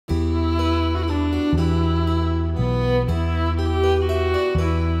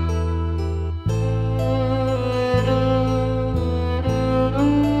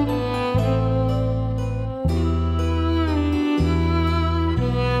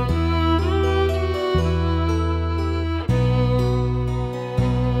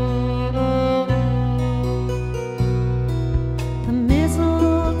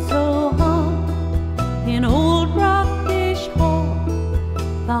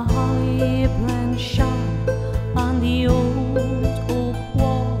holly branch shine on the old oak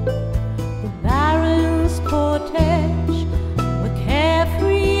wall. The Baron's cortege were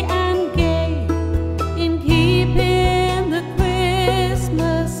carefree and gay, in keeping the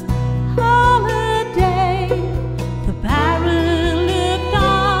Christmas holiday. The Baron looked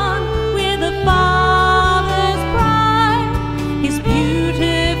on with a father's pride, his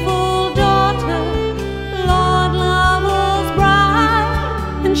beautiful daughter, Lord Lovell's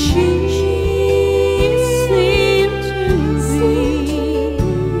bride, and she seemed to be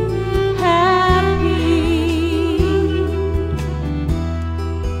happy.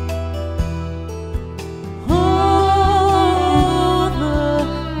 Oh, the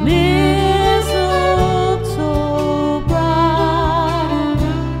mistletoe bride.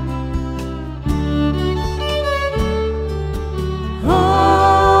 Oh,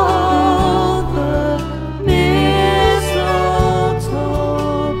 the mistletoe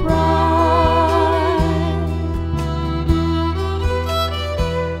bride.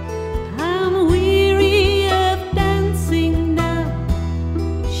 I'm weary of dancing now,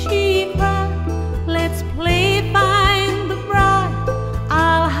 she cried. Let's play find the bride.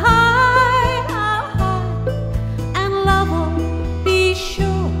 I'll hide, and Lovell, be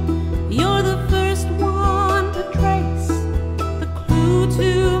sure you're the first one to trace the clue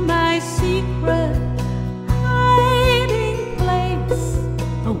to my secret hiding place.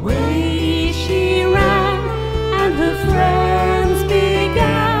 Away she ran, and her friends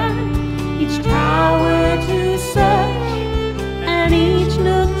began each tower to search, and each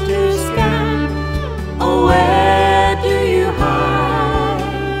nook to scan. Oh, where do you hide,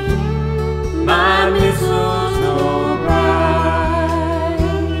 my mistletoe bride?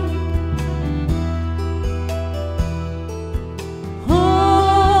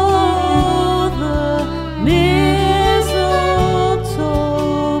 Oh, the mistletoe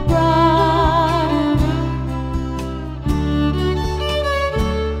bride.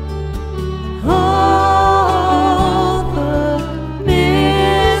 Oh, the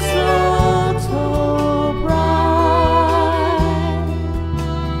mistletoe bride.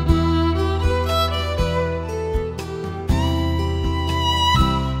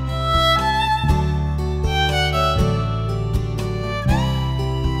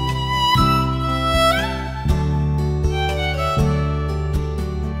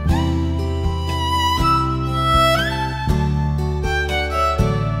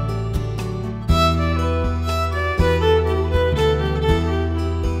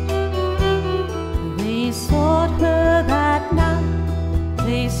 They sought her that night,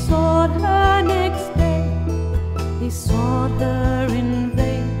 they sought her next day, they sought her in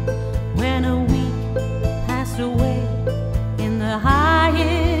vain. When a week passed away, in the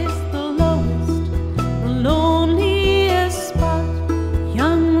highest, the lowest, the loneliest spot,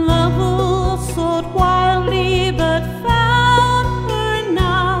 young Lovell sought wildly, but found her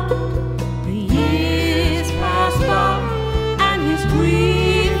not. The years passed by, and his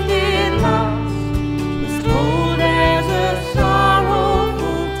grief did last, was told as a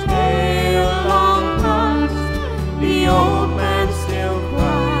sorrowful tale long past. The old man still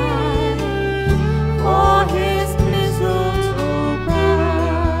cried for his mistletoe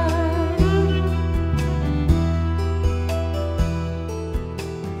bride.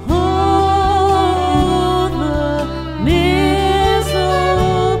 Oh, the mistletoe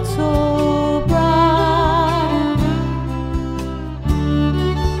bride.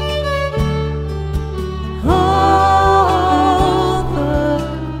 Oh, the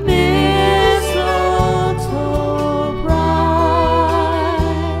mistletoe bride.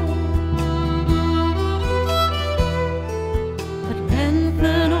 But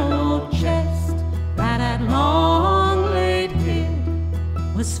lengthen old chest that had long laid hid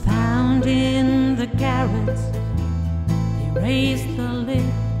was found in the garret. They raised the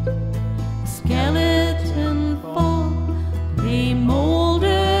lid, a skeleton form lay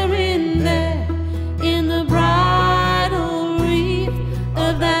mouldering there, in the bridal wreath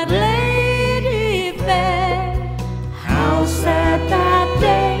of that lady fair. How sad that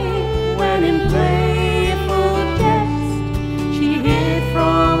day, when in playful jest she hid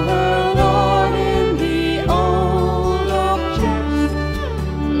from her lord in the old oak chest.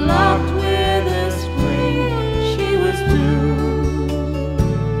 Locked with a spring, she was doomed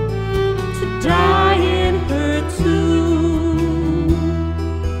to die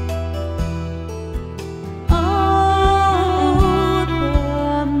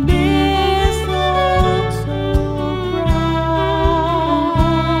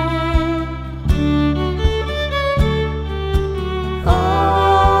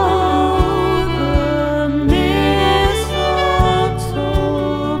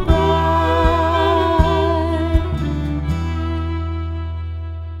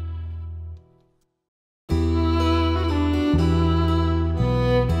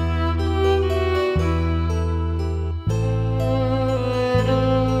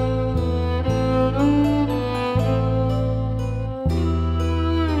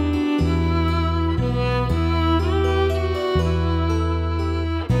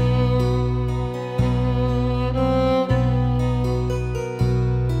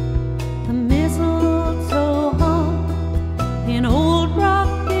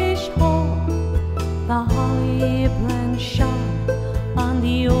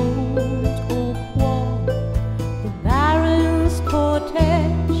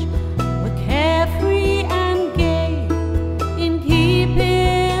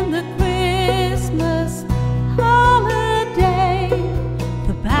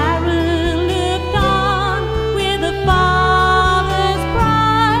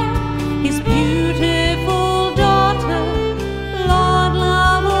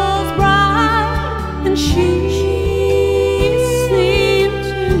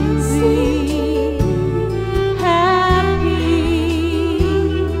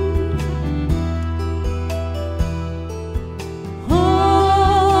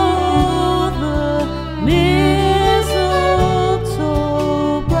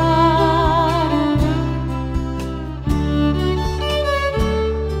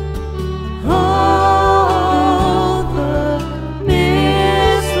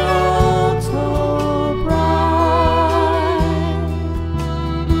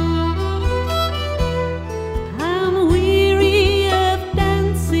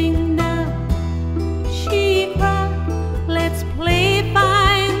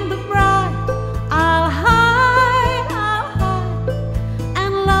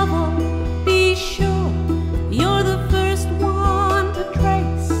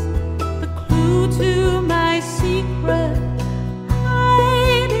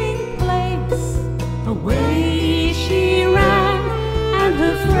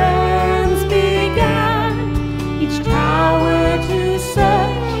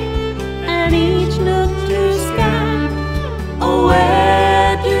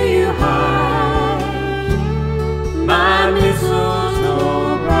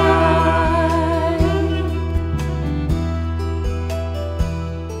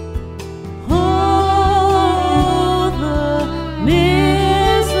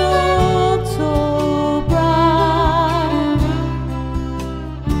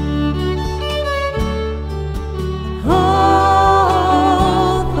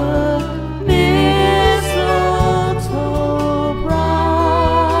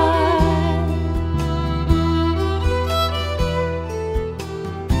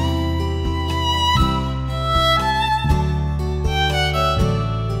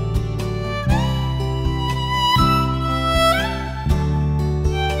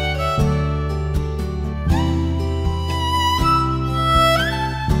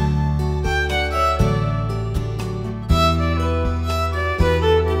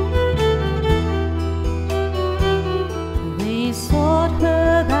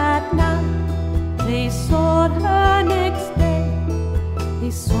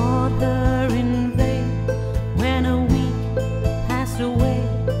sought her